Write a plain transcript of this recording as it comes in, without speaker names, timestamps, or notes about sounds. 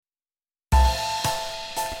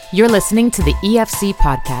You're listening to the EFC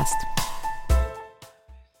Podcast.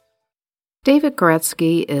 David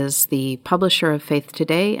Garetsky is the publisher of Faith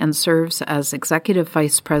Today and serves as Executive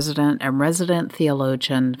Vice President and Resident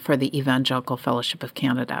Theologian for the Evangelical Fellowship of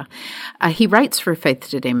Canada. He writes for Faith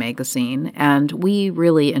Today magazine, and we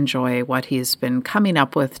really enjoy what he's been coming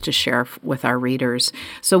up with to share with our readers.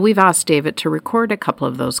 So we've asked David to record a couple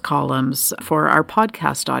of those columns for our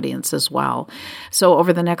podcast audience as well. So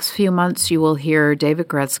over the next few months, you will hear David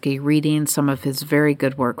Garetsky reading some of his very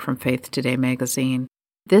good work from Faith Today magazine.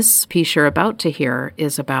 This piece you're about to hear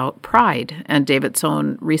is about pride and David's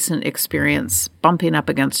own recent experience bumping up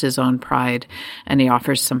against his own pride, and he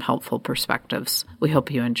offers some helpful perspectives. We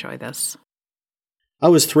hope you enjoy this. I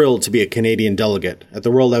was thrilled to be a Canadian delegate at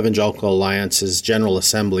the World Evangelical Alliance's General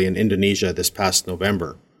Assembly in Indonesia this past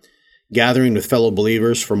November. Gathering with fellow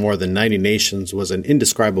believers from more than 90 nations was an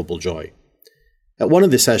indescribable joy. At one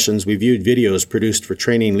of the sessions, we viewed videos produced for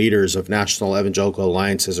training leaders of national evangelical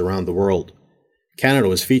alliances around the world. Canada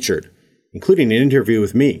was featured, including an interview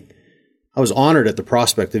with me. I was honored at the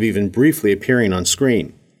prospect of even briefly appearing on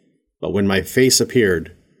screen. But when my face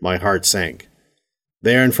appeared, my heart sank.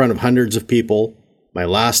 There in front of hundreds of people, my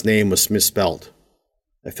last name was misspelt.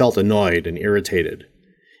 I felt annoyed and irritated.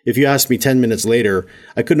 If you asked me 10 minutes later,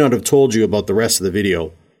 I could not have told you about the rest of the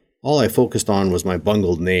video. All I focused on was my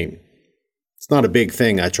bungled name. It's not a big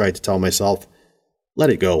thing, I tried to tell myself. Let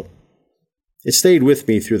it go. It stayed with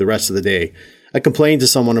me through the rest of the day. I complained to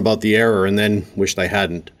someone about the error and then wished I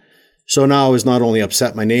hadn't. So now I was not only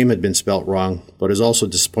upset my name had been spelt wrong, but was also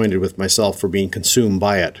disappointed with myself for being consumed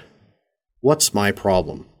by it. What's my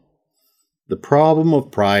problem? The problem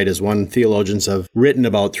of pride is one theologians have written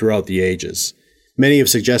about throughout the ages. Many have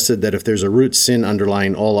suggested that if there's a root sin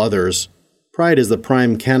underlying all others, pride is the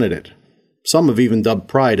prime candidate. Some have even dubbed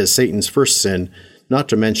pride as Satan's first sin, not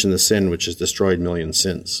to mention the sin which has destroyed millions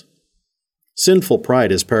since. Sinful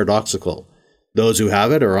pride is paradoxical. Those who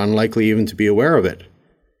have it are unlikely even to be aware of it.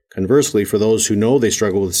 Conversely, for those who know they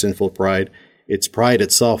struggle with sinful pride, it's pride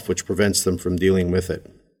itself which prevents them from dealing with it.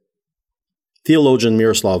 Theologian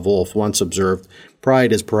Miroslav Volf once observed,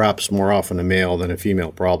 pride is perhaps more often a male than a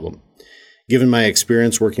female problem. Given my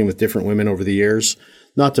experience working with different women over the years,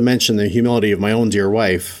 not to mention the humility of my own dear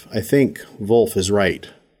wife, I think Volf is right.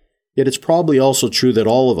 Yet it's probably also true that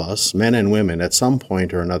all of us, men and women, at some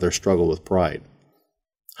point or another struggle with pride.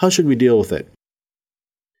 How should we deal with it?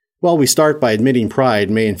 Well, we start by admitting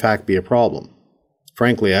pride may in fact be a problem.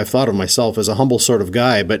 Frankly, I've thought of myself as a humble sort of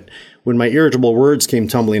guy, but when my irritable words came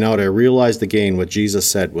tumbling out, I realized again what Jesus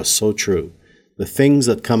said was so true. The things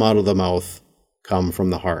that come out of the mouth come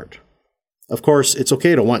from the heart. Of course, it's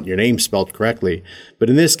okay to want your name spelled correctly, but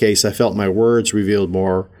in this case, I felt my words revealed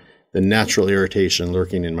more than natural irritation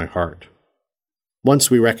lurking in my heart.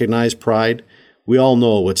 Once we recognize pride, we all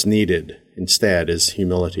know what's needed instead is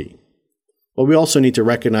humility. But we also need to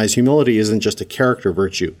recognize humility isn't just a character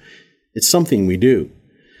virtue. It's something we do.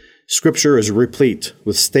 Scripture is replete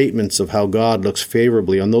with statements of how God looks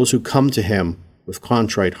favorably on those who come to Him with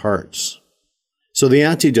contrite hearts. So the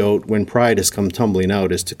antidote when pride has come tumbling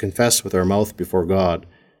out is to confess with our mouth before God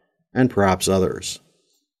and perhaps others.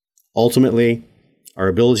 Ultimately, our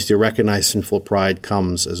ability to recognize sinful pride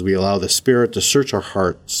comes as we allow the Spirit to search our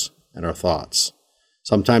hearts and our thoughts.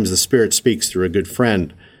 Sometimes the Spirit speaks through a good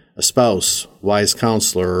friend, a spouse, wise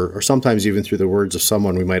counselor, or sometimes even through the words of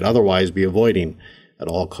someone we might otherwise be avoiding at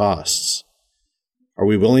all costs. Are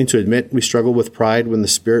we willing to admit we struggle with pride when the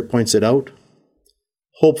Spirit points it out?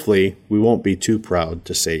 Hopefully, we won't be too proud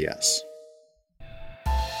to say yes.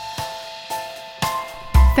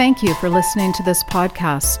 Thank you for listening to this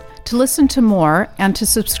podcast. To listen to more and to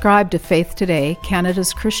subscribe to Faith Today,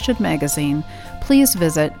 Canada's Christian magazine, please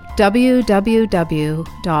visit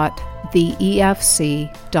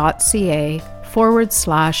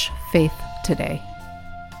www.theefc.ca/faith today.